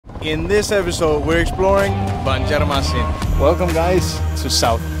In this episode, we're exploring Banjarmasin. Welcome guys to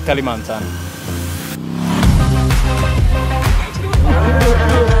South Kalimantan.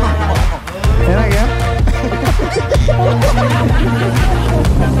 Enak ya?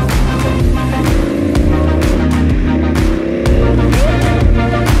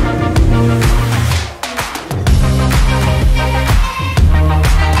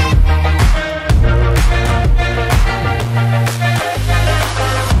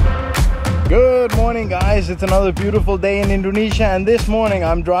 Good morning guys, it's another beautiful day in Indonesia, and this morning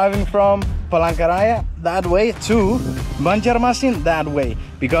I'm driving from Palangkaraya that way to Banjarmasin that way,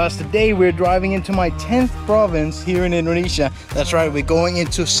 because today we're driving into my 10th province here in Indonesia. That's right, we're going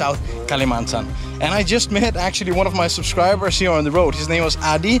into South Kalimantan. And I just met actually one of my subscribers here on the road. His name was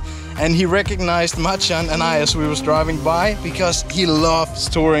Adi, and he recognized Machan and I as we was driving by because he loves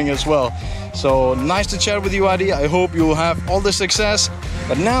touring as well. So nice to chat with you, Adi. I hope you will have all the success.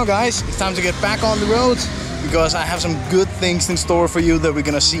 But now guys, it's time to get back on the road, because I have some good things in store for you that we're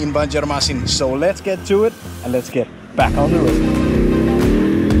gonna see in Banjarmasin. So let's get to it and let's get back on the road.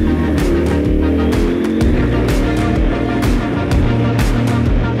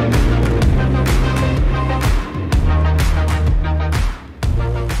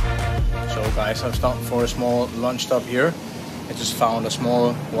 So guys, I've stopped for a small lunch stop here. I just found a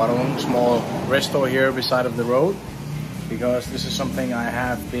small warung, small resto here beside of the road, because this is something I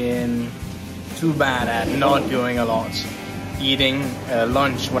have been too bad at not doing a lot, eating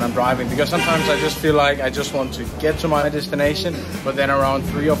lunch when I'm driving, because sometimes I just feel like I just want to get to my destination, but then around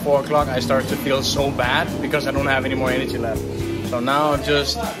 3 or 4 o'clock I start to feel so bad because I don't have any more energy left. So now I'm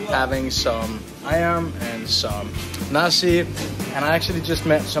just having some ayam and some nasi, and I actually just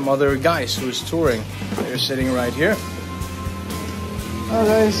met some other guys who's touring. They're sitting right here. Hello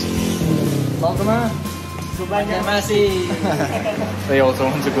guys, welcome to Banjarmasin. They also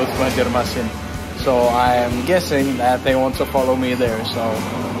want to go to Banjarmasin, so I am guessing that they want to follow me there. So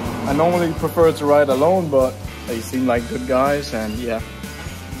I normally prefer to ride alone, but they seem like good guys, and yeah,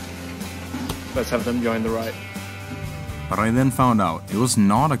 let's have them join the ride. But I then found out it was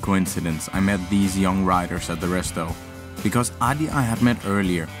not a coincidence I met these young riders at the resto, because Adi I had met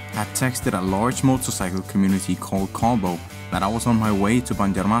earlier had texted a large motorcycle community called Combo that I was on my way to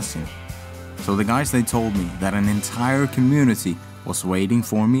Banjarmasin. So the guys, they told me that an entire community was waiting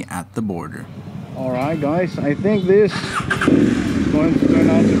for me at the border. Alright guys, I think this is going to turn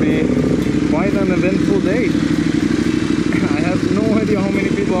out to be quite an eventful day. I have no idea how many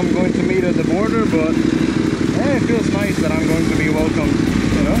people I'm going to meet at the border, but yeah, it feels nice that I'm going to be welcomed,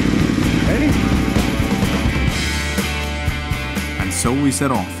 you know? Ready? And so we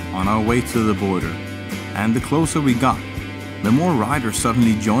set off on our way to the border, and the closer we got, the more riders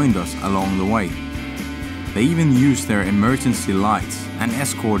suddenly joined us along the way. They even used their emergency lights and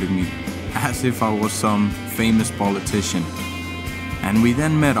escorted me as if I was some famous politician. And we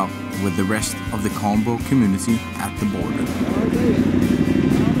then met up with the rest of the combo community at the border.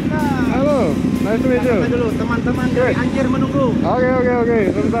 Hello, nice to meet you. Teman-teman dari Anjir menunggu.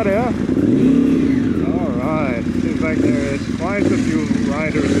 Okay, sebentar ya. Alright, seems like there is quite a few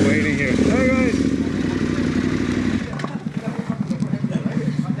riders waiting here. Hey guys!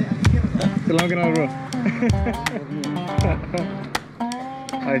 Long enough, bro.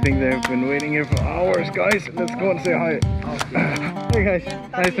 I think they've been waiting here for hours, guys. Let's go and say hi. Hey guys,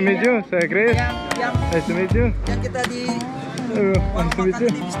 nice to meet you. Saya Chris. Nice to meet you. Yang kita di nice to meet you.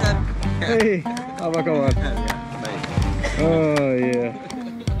 Hey, apa kabar? Oh yeah.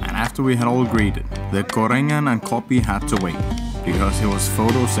 And after we had all greeted, the gorengan and kopi had to wait, because it was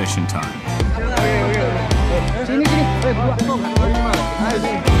photo session time. sini.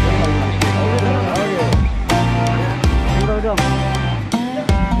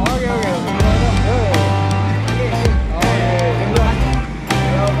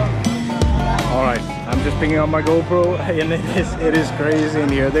 Alright, I'm just picking up my GoPro, and it is crazy in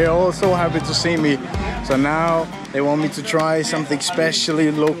here. They're all so happy to see me. So now they want me to try something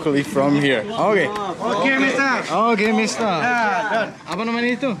specially locally from here. Okay. Oke, Mister. Okay, mister. Ya, Apa namanya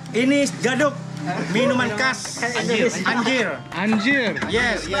itu? ini gaduk, minuman khas Anjir. Anjir.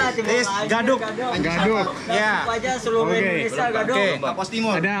 Yes, this gaduk. Gaduk. Ya. Aja seluruh Oke. Indonesia gaduk. Oke, Pos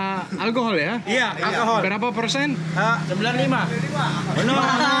Timur. Ada alkohol ya? Iya, alkohol. Berapa persen? 95. No.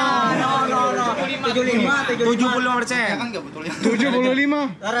 75%.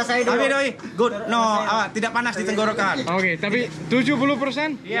 75. Lara saya dulu. Tapi doi, good. No, tidak panas di tenggorokan. Oke, tapi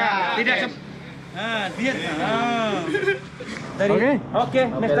 70%? Iya, tidak. Diet. Oke. Oke,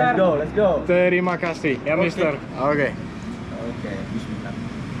 Mister. Let's go. Terima kasih ya, mister. Oke.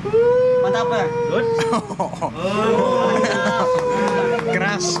 Mantap ya? Good.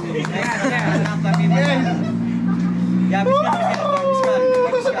 Keras.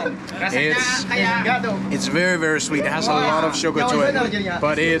 It's very, very sweet. It has a lot of sugar to it,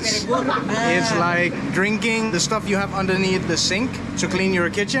 but it's like drinking the stuff you have underneath the sink to clean your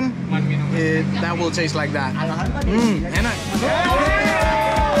kitchen. That will taste like that. Enak.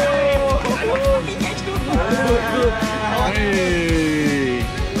 Hey.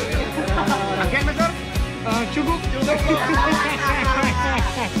 Cukup.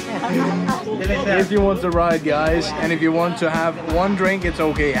 If you want to ride, guys, and if you want to have one drink, it's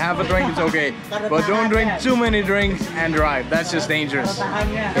okay. Have a drink, it's okay. But don't drink too many drinks and drive. That's just dangerous.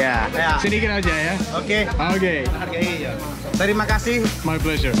 Yeah. Sedikit aja ya. Oke. Okay. Terima kasih. My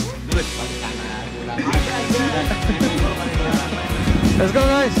pleasure. Let's go,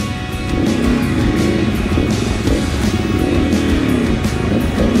 guys.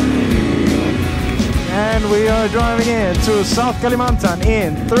 And we are driving into South Kalimantan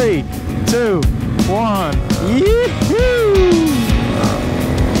in 3, 2, 1. Yee-hoo!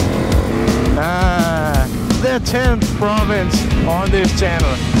 The 10th province on this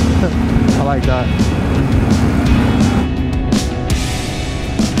channel. I like that.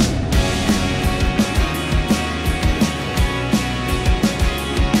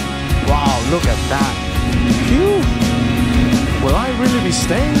 Wow, look at that. Phew. Will I really be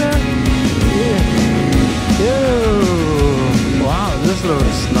staying there? Yeah. Ew. Wow, this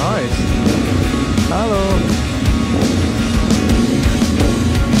looks nice. Hello.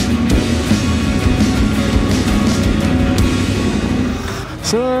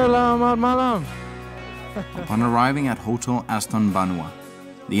 Selamat malam. Upon arriving at Hotel Aston Banua,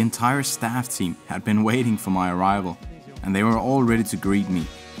 the entire staff team had been waiting for my arrival, and they were all ready to greet me.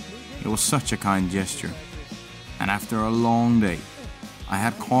 It was such a kind gesture. And after a long day, I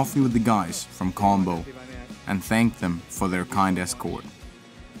had coffee with the guys from Combo and thanked them for their kind escort.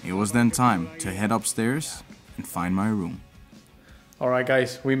 It was then time to head upstairs and find my room. Alright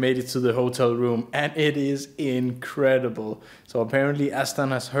guys, we made it to the hotel room and it is incredible. So apparently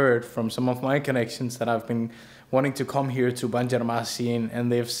Aston has heard from some of my connections that I've been wanting to come here to Banjarmasin,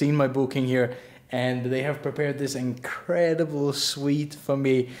 and they've seen my booking here and they have prepared this incredible suite for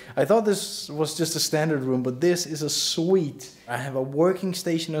me. I thought this was just a standard room, but this is a suite. I have a working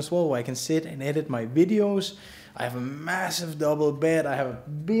station as well where I can sit and edit my videos. I have a massive double bed. I have a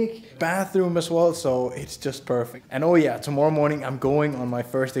big bathroom as well, so it's just perfect. And oh yeah, tomorrow morning I'm going on my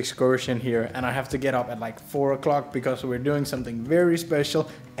first excursion here, and I have to get up at like 4 o'clock because we're doing something very special.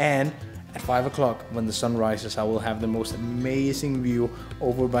 And at 5 o'clock, when the sun rises, I will have the most amazing view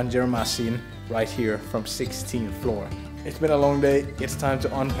over Banjarmasin right here from 16th floor. It's been a long day. It's time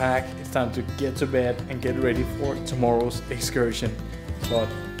to unpack. It's time to get to bed and get ready for tomorrow's excursion. But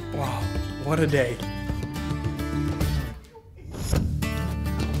wow, what a day.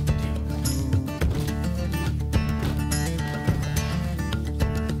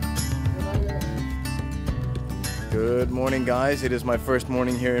 Good morning guys, it is my first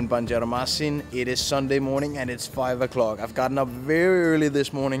morning here in Banjarmasin. It is Sunday morning and it's 5 o'clock. I've gotten up very early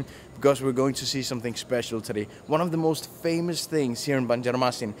this morning because we're going to see something special today. One of the most famous things here in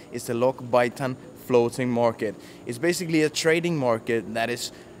Banjarmasin is the Lok Baintan Floating market. It's basically a trading market that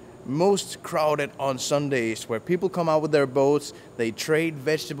is most crowded on Sundays, where people come out with their boats, they trade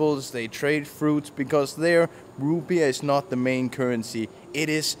vegetables, they trade fruits, because their rupiah is not the main currency. It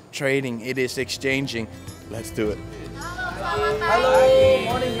is trading, it is exchanging. Let's do it. Hello,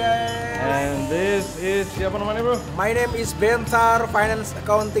 morning guys. And this is, siapa namanya bro? My name is Bentar, Finance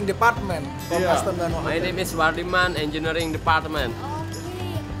Accounting Department from Yeah. Aston Banua. My name is Wardiman, Engineering Department.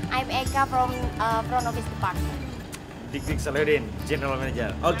 Okay, I'm Eka from Front Office Department. Dik Saladin, General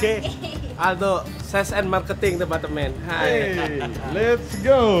Manager. Okay. Aldo, Sales and Marketing Department. Hi. Hey, let's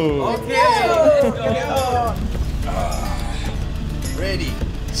go. Ready,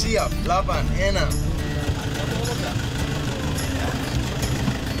 siap, 8, enak.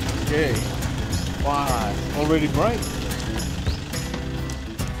 Okay, 5, already bright.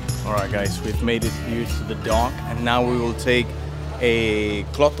 Alright guys, we've made it here to the dock, and now we will take a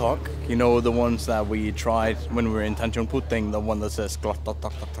klotok. You know, the ones that we tried when we were in Tanjung Puting, the one that says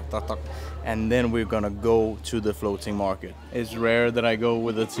klotok, and then we're gonna go to the floating market. It's rare that I go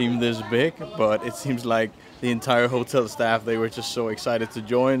with a team this big, but it seems like the entire hotel staff, they were just so excited to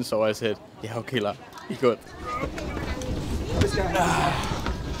join, so I said, yeah, okay lah, ikut.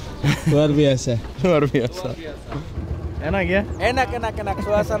 Luar biasa. Luar biasa. Enak ya? Enak.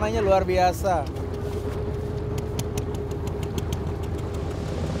 Suasananya luar biasa.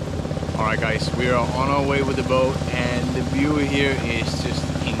 Alright guys, we are on our way with the boat and the view here is just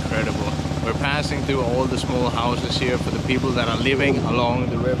incredible. We're passing through all the small houses here for the people that are living along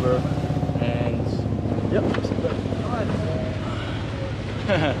the river. And yep.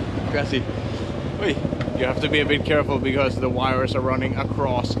 Grassy. Wait. You have to be a bit careful because the wires are running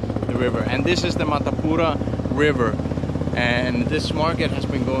across the river. And this is the Martapura River. And this market has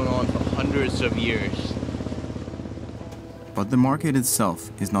been going on for hundreds of years. But the market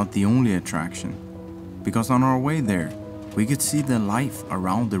itself is not the only attraction, because on our way there, we could see the life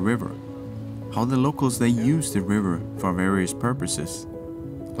around the river, how the locals they use the river for various purposes,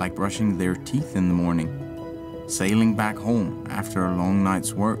 like brushing their teeth in the morning, sailing back home after a long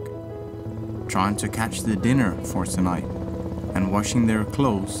night's work, trying to catch the dinner for tonight, and washing their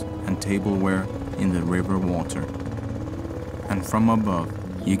clothes and tableware in the river water. And from above,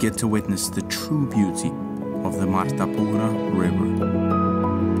 you get to witness the true beauty of the Martapura River.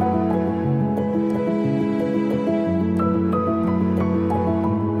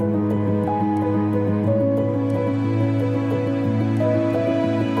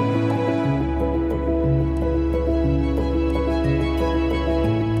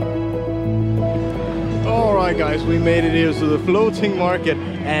 Alright guys, we made it here to the floating market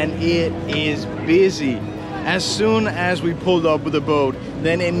and it is busy. As soon as we pulled up with the boat,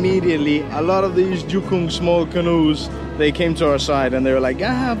 then immediately a lot of these jukung small canoes, they came to our side and they were like,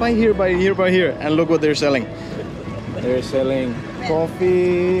 ah, buy here, buy here, buy here. And look what they're selling. They're selling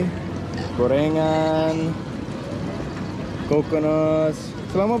coffee, gorengan, coconuts.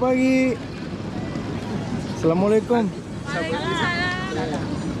 Selamat pagi. Assalamualaikum.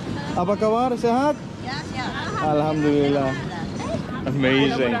 Apa kabar? Sehat? Alhamdulillah.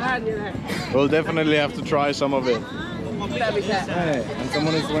 Amazing. We'll definitely have to try some of it. Hey, and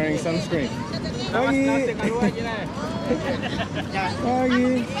someone is wearing sunscreen. Pagi.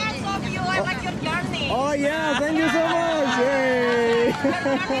 Pagi. Oh yeah, thank you so much. Yay.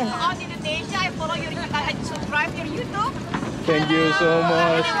 I follow your I subscribe your YouTube. Thank you so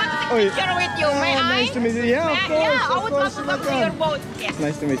much. Oh, picture with you, may I? Nice to meet you. Yeah, of course. Yeah, I would love to come to your boat. Yes.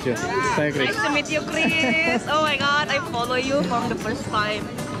 Nice to meet you. Thank you. Nice to meet you, Chris. Oh my God, I follow you from the first time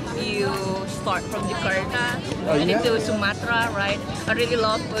you start from Jakarta into Sumatra, right? I really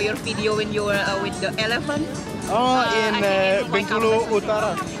love your video when you were with the elephant. Oh, in Bengkulu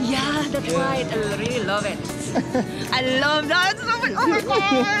Utara. Yeah, that's right. I really love it. I love that so much. Oh my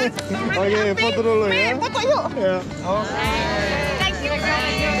God. Okay, foto dulu ya. Foto yuk. Ya. Thank you.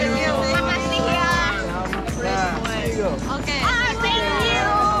 Makasih ya. Oke. Ah, thank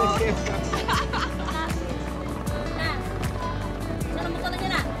you.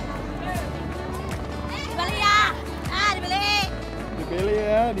 Dibeli ya. Dibeli. Dibeli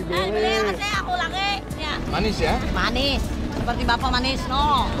ya, dibeli. Dibeli katanya aku lagi. Ya. Manis ya? Manis. Seperti Bapak manis,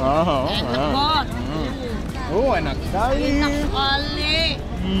 no. Oh, Enak banget. Oh, enak sekali. Enak sekali.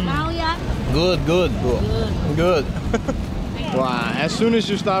 Mau ya? Good, good, good. Good. Wow, as soon as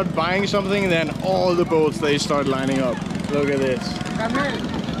you start buying something, then all the boats, they start lining up. Look at this.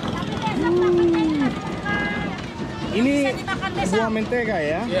 Ini buah mentega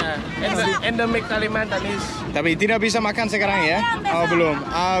ya? Ya, endemic Kalimantan is. Tapi tidak bisa makan sekarang ya? Oh, belum.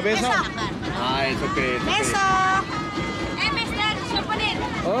 Besok? It's okay. Besok. Mister, siapa nih?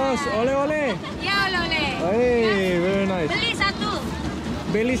 Oh, oleh-oleh. Ya, oleh-oleh. Hey, very nice. Beli satu.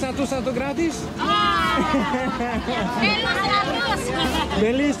 Beli satu gratis? Oh. Beli 100.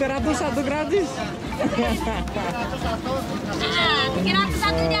 Beli 100 satu gratis? 300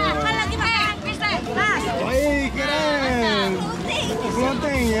 satunya. Kan lagi makan, Mister. Mas. Wih, keren.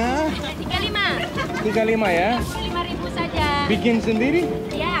 Floating ya? 35. 35 ya? 5.000 saja. Bikin sendiri?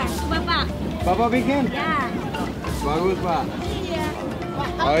 Ya, Bapak. Bapak bikin? Ya. Bagus, Pak. Iya.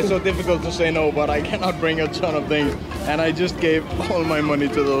 Oh, it's so difficult to say no, but I cannot bring a ton of things. And I just gave all my money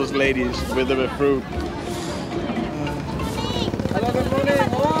to those ladies with the fruit. Halo, good morning.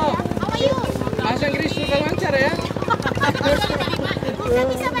 Oh, bahasa Inggris sudah lancar ya? Bukan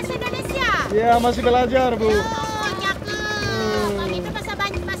bisa bahasa Indonesia. Ya, masih belajar, Bu. Oh, cakep. Kalau gitu bahasa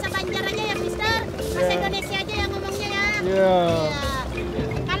Banjar aja ya, Mister. Bahasa Indonesia aja yang ngomongnya ya. Iya.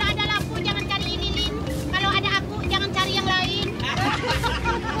 Kalau ada lampu jangan cari ini, Lin. Kalau ada aku jangan cari yang lain.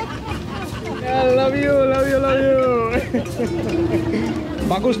 Love you.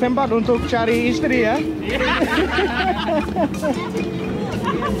 Bagus tempat untuk cari istri ya.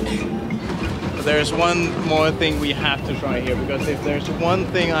 There's one more thing we have to try here, because if there's one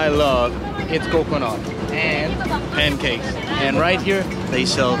thing I love, it's coconut and pancakes. And right here, they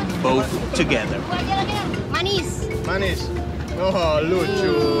sell both together. Manis. Manis. Oh,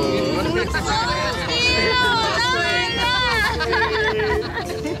 lucu.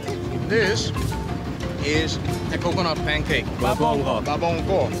 This is a coconut pancake. Babongko.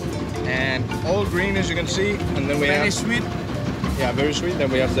 and all green as you can see. And then we Very have sweet. yeah, very sweet.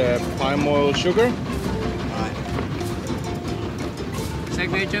 Then we have the palm oil sugar.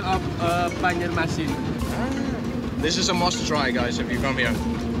 Signature of Banjarmasin. This is a must try, guys, if you come here.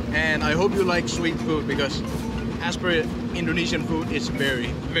 And I hope you like sweet food because as per Indonesian food, it's very,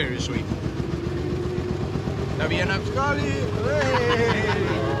 very sweet. Tapi enak sekali.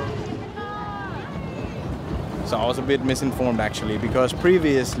 So I was a bit misinformed actually, because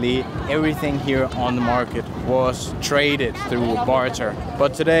previously everything here on the market was traded through barter.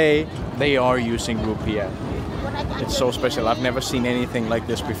 But today they are using rupiah. It's so special. I've never seen anything like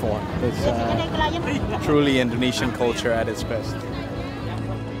this before. It's truly Indonesian culture at its best.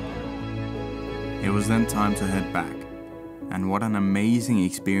 It was then time to head back, and what an amazing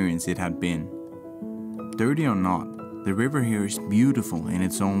experience it had been. Dirty or not, the river here is beautiful in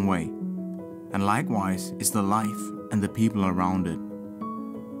its own way, and likewise is the life and the people around it.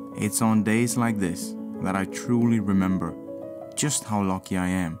 It's on days like this that I truly remember just how lucky I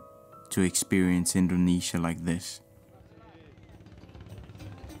am to experience Indonesia like this.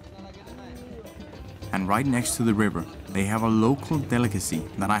 And right next to the river, they have a local delicacy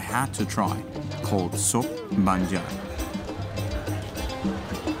that I had to try, called sop banjar.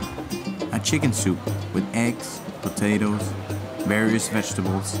 A chicken soup with eggs, potatoes, various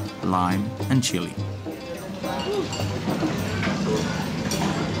vegetables, lime and chili.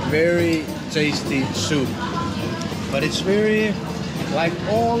 Very tasty soup, but it's very like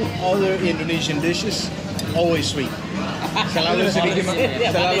all other Indonesian dishes, always sweet. Selalu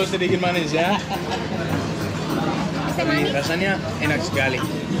sedikit manis ya. Tapi rasanya enak sekali.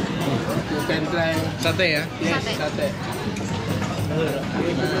 You can try Sate ya? yes, sate.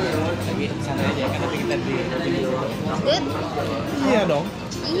 Good? Iya dong.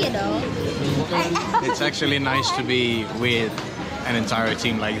 Iya dong. It's actually nice to be with an entire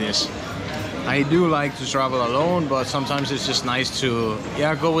team like this. I do like to travel alone, but sometimes it's just nice to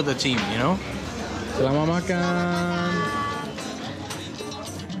go with the team, you know? Selamat makan.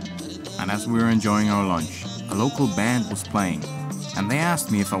 And as we were enjoying our lunch, a local band was playing, and they asked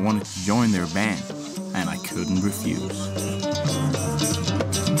me if I wanted to join their band, and I couldn't refuse.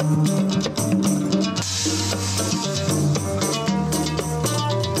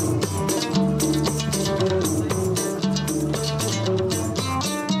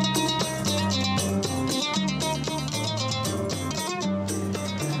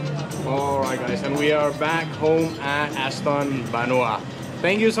 Alright guys, and we are back home at Aston Banua.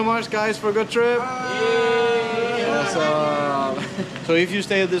 Thank you so much guys for a good trip. Awesome. So if you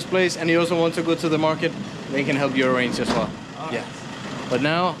stay at this place and you also want to go to the market, they can help you arrange as well. Yeah. But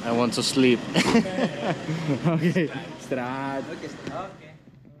now I want to sleep. Okay. Istirahat.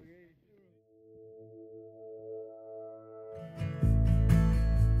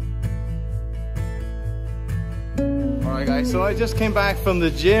 Alright guys, so I just came back from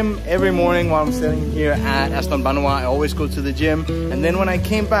the gym. Every morning while I'm staying here at Aston Banua, I always go to the gym. And then when I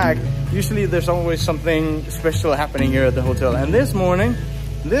came back, usually there's always something special happening here at the hotel. And this morning,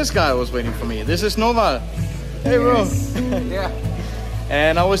 this guy was waiting for me. This is Noval. Hey bro. Yeah.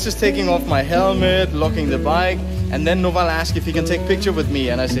 And I was just taking off my helmet, locking the bike. And then Noval asked if he can take a picture with me.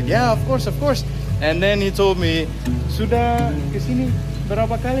 And I said, yeah, of course, of course. And then he told me, sudah kesini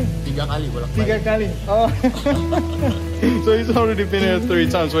berapa kali? 3 kali bolak Tiga kali. Oh. So he's already been here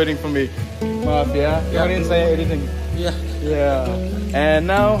 3 times waiting for me. Maaf ya, kemarin saya editing. Iya. Yeah. And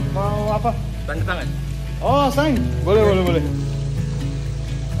now mau apa? Tanda tangan. Oh, sign. Boleh, boleh, boleh.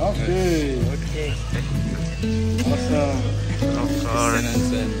 Okay. Oke. Awesome.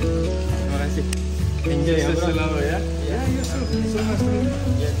 Hansen. Terima kasih. Enjoy ya, bro. Ya. Yeah, you too. So nice to meet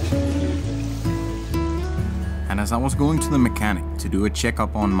you. And as I was going to the mechanic to do a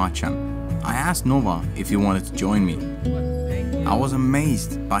checkup on Machan, I asked Nova if he wanted to join me. I was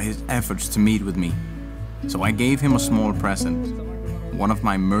amazed by his efforts to meet with me, so I gave him a small present, one of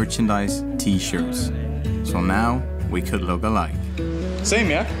my merchandise t-shirts. So now we could look alike.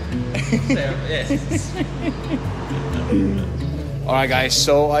 Same, yeah? Yes. Alright guys,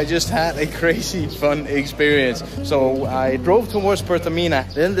 so I just had a crazy fun experience. So I drove towards Pertamina,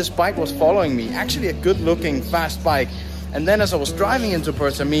 then this bike was following me, actually a good looking fast bike. And then as I was driving into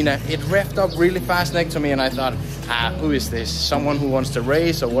Pertamina, it revved up really fast next to me and I thought, who is this? Someone who wants to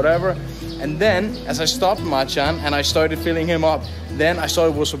race or whatever. And then as I stopped Machan and I started filling him up, then I saw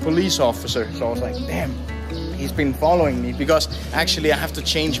it was a police officer. So I was like, damn, he's been following me because actually I have to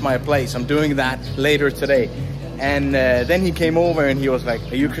change my place. I'm doing that later today. And then he came over and he was like,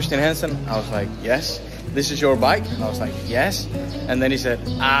 are you Kristian Hansen? I was like, yes. this is your bike? And I was like, yes. And then he said,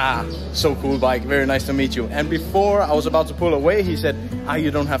 ah, so cool bike, very nice to meet you. And before I was about to pull away, he said, ah,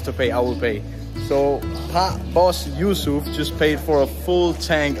 you don't have to pay, I will pay. So boss Yusuf just paid for a full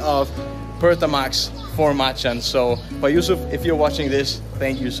tank of Pertamax for Macan. So Yusuf, if you're watching this,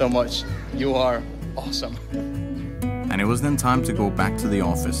 thank you so much. You are awesome. And it was then time to go back to the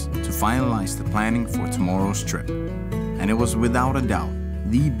office to finalize the planning for tomorrow's trip. And it was without a doubt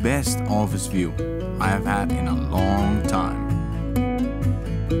the best office view I have had in a long time.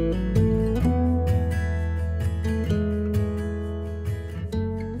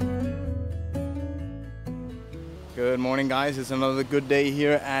 Good morning guys, it's another good day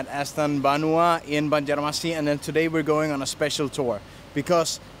here at Aston Banua in Banjarmasin, and then today we're going on a special tour.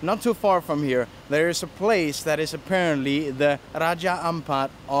 Because not too far from here, there is a place that is apparently the Raja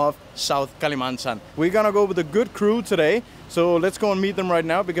Anpat of South Kalimantan. We're gonna go with a good crew today, so let's go and meet them right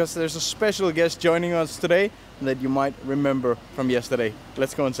now because there's a special guest joining us today that you might remember from yesterday.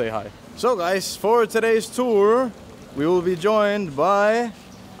 Let's go and say hi. So guys, for today's tour, we will be joined by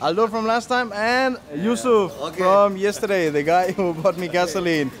Aldo from last time and Yusuf from yesterday, the guy who bought me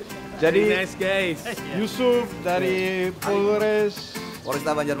gasoline. Jadi, Nice guys. Yusuf dari Polres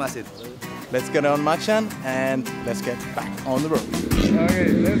Banjarmasin. Let's get on Macan and let's get back on the road. Okay,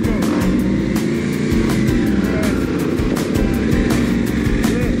 let's go.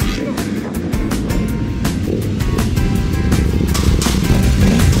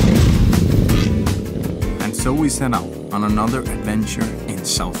 And so we set out on another adventure in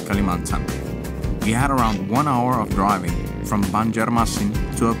South Kalimantan. We had around 1 hour of driving from Banjarmasin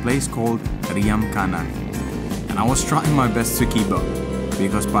to a place called Riam Kanan. And I was trying my best to keep up,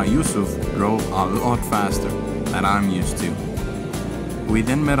 because Yusuf drove a lot faster than I'm used to. We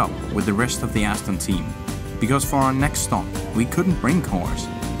then met up with the rest of the Aston team, because for our next stop, we couldn't bring cars,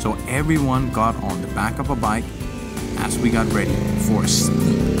 so everyone got on the back of a bike as we got ready for a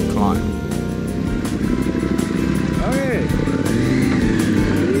steep climb. Okay.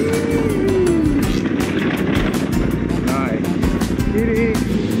 Nice. Kitty.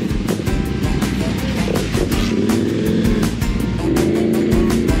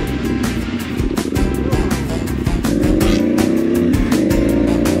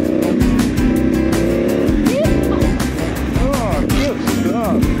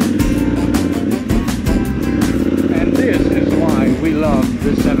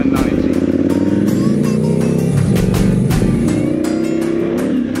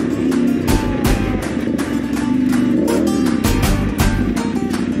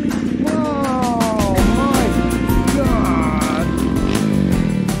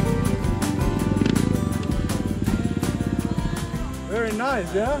 Very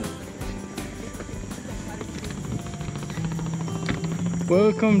nice, yeah?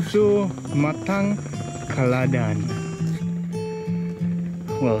 Welcome to Matang Kaladan.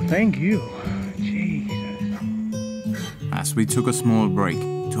 Well, thank you. Jesus. As we took a small break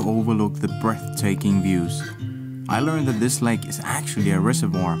to overlook the breathtaking views, I learned that this lake is actually a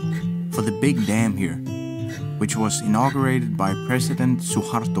reservoir for the big dam here, which was inaugurated by President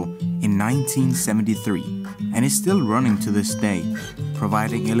Suharto in 1973 and is still running to this day,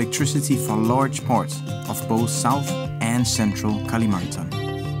 providing electricity for large parts of both South and Central Kalimantan.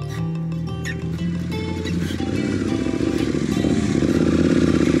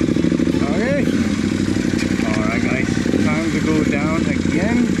 Okay. Alright guys, time to go down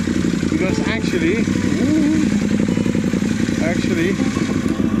again because actually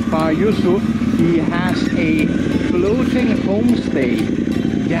Pa Yusuf, he has a floating homestay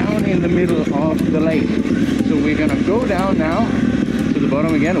down in the middle of the lake. So we're gonna go down now to the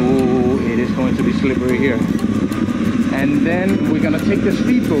bottom again. Oh, it is going to be slippery here. And then we're gonna take the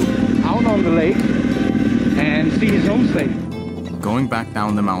speedboat out on the lake and see his homestay. Going back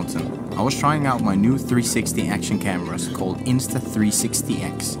down the mountain, I was trying out my new 360 action cameras called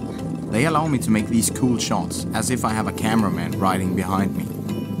Insta360X. They allow me to make these cool shots as if I have a cameraman riding behind me.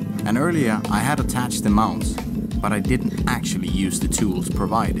 And earlier I had attached the mounts, but I didn't actually use the tools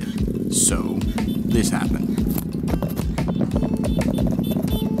provided. So this happened.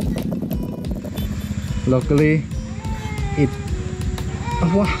 Luckily, it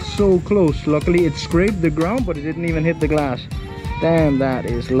was so close. Luckily, it scraped the ground, but it didn't even hit the glass. Damn, that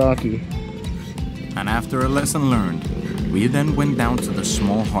is lucky. And after a lesson learned, we then went down to the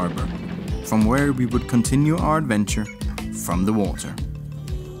small harbor, from where we would continue our adventure from the water.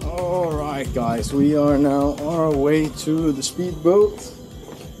 Alright guys, we are now on our way to the speedboat.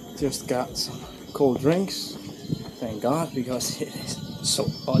 Just got some cold drinks. Thank God, because it is so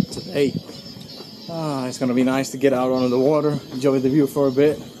hot today. It's gonna be nice to get out onto the water, enjoy the view for a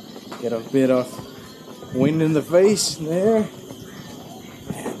bit, get a bit of wind in the face there.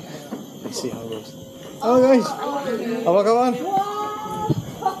 Let's see how it goes. Halo guys, apa kabar?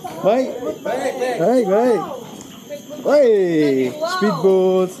 Baik, baik, baik. Hey,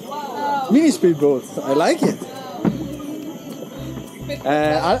 speedboat, mini speedboat. I like it.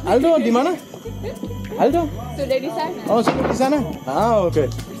 Aldo di mana? Aldo? Sudah di sana. Oh, sudah di sana. Ah, okay.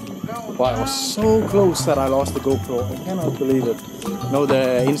 Wow, I was so close that I lost the GoPro. I cannot believe it. No,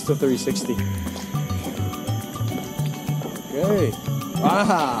 the Insta360. Okay.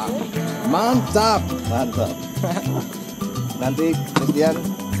 Wah, mantap, mantap. Nanti Kristian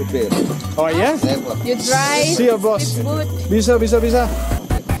supir. Oh ya? You try. Siap bos. Speedboat. Bisa, bisa, bisa.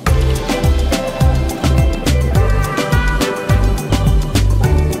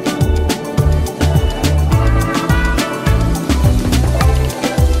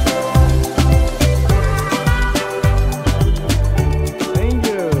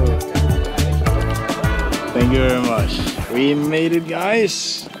 Thank you very much. We made it,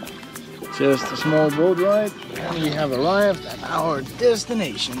 guys. Just a small boat ride and we have arrived at our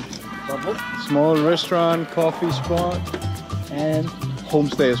destination. Small restaurant, coffee spot and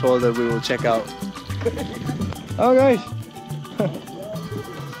homestay as well that we will check out. Oh guys.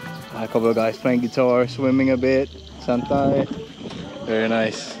 A couple of guys playing guitar, swimming a bit, santai. Very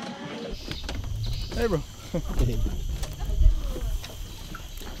nice. Hey bro.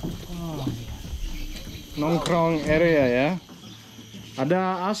 Nongkrong area ya.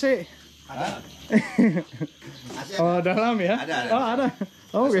 Ada AC? Ada. Oh, dalam ya? Ada. Oh, ada.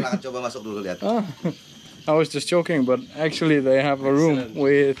 Oh, okay. Silahkan coba masuk dulu lihat. Oh. I was just joking, but actually they have a room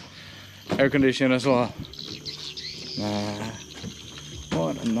with air conditioning as well.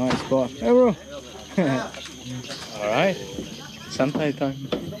 What a nice spot. Hey bro. Alright. Santai time.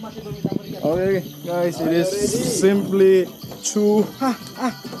 Okay guys, it is simply too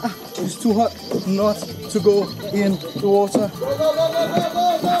it's too hot not to go in the water.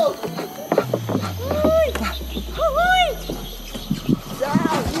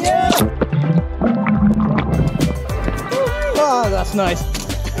 Oh, that's nice.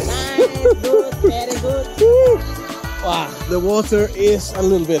 Nice, good, very good. Wow, the water is a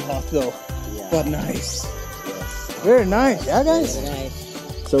little bit hot though, but nice. Very nice, yeah guys? Very nice.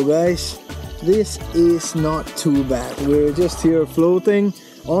 So guys, this is not too bad. We're just here floating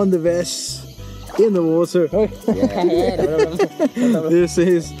on the vest in the water. This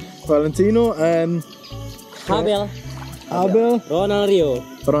is Valentino and Abel Ronario.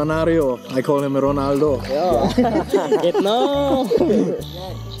 I call him Ronaldo. No.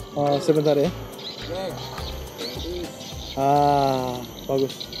 Sebentar ya.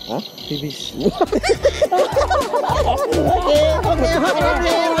 Bagus. Hah? Pibis.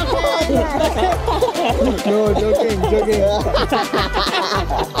 No, joking.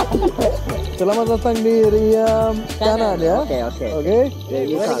 Selamat datang di Riam Kanan ya. Oke.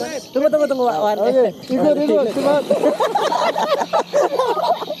 Tunggu, Wan. Oke, ikut, cepat.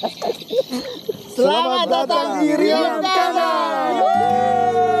 Selamat datang di Riam Kanan.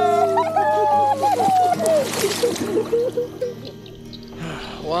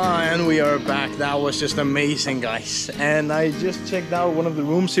 Wow, and we are back. That was just amazing, guys. And I just checked out one of the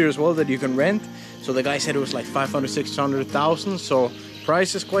rooms here as well that you can rent. So the guy said it was like 500, 600,000. So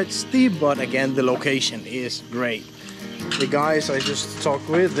price is quite steep, but again, the location is great. The guys I just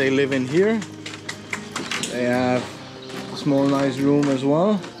talked with, they live in here. They have a small, nice room as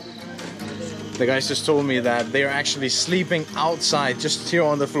well. The guys just told me that they're actually sleeping outside just here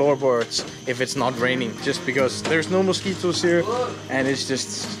on the floorboards if it's not raining, just because there's no mosquitoes here and it's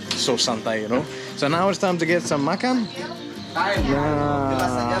just so santai, you know. So now it's time to get some makan.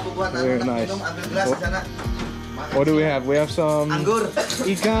 Very nice. What do we have? We have some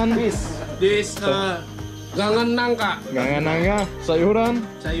ikan. This gangan nangka, sayuran,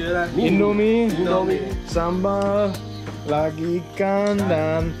 Indomie, sambal, lagi ikan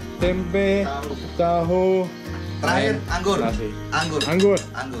dan tempe, tahu, Terakhir anggur. nasi. Anggur.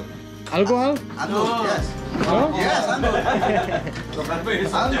 Alkohol? Anggur. Yes. No? Yes, anggur.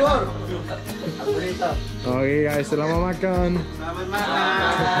 Anggur. Oke guys, selamat makan. Selamat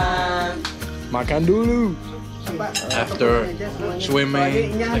makan. Makan dulu. After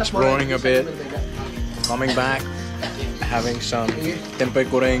swimming, exploring a bit, coming back, having some tempe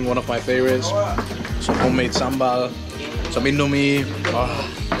goreng, one of my favorites, some homemade sambal, some Indomie. Oh,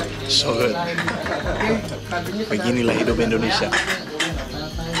 so good. Beginilah hidup Indonesia.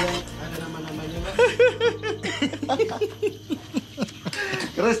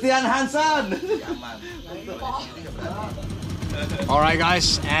 Kristian Hansen. Alright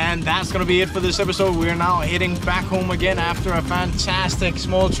guys, and that's gonna be it for this episode. We're now heading back home again after a fantastic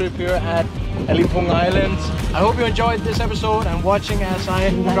small trip here at Elipung Island. I hope you enjoyed this episode and watching as I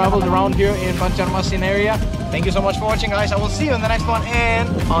traveled around here in Banjarmasin area. Thank you so much for watching guys. I will see you in the next one, and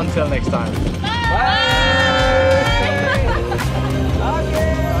until next time. Bye!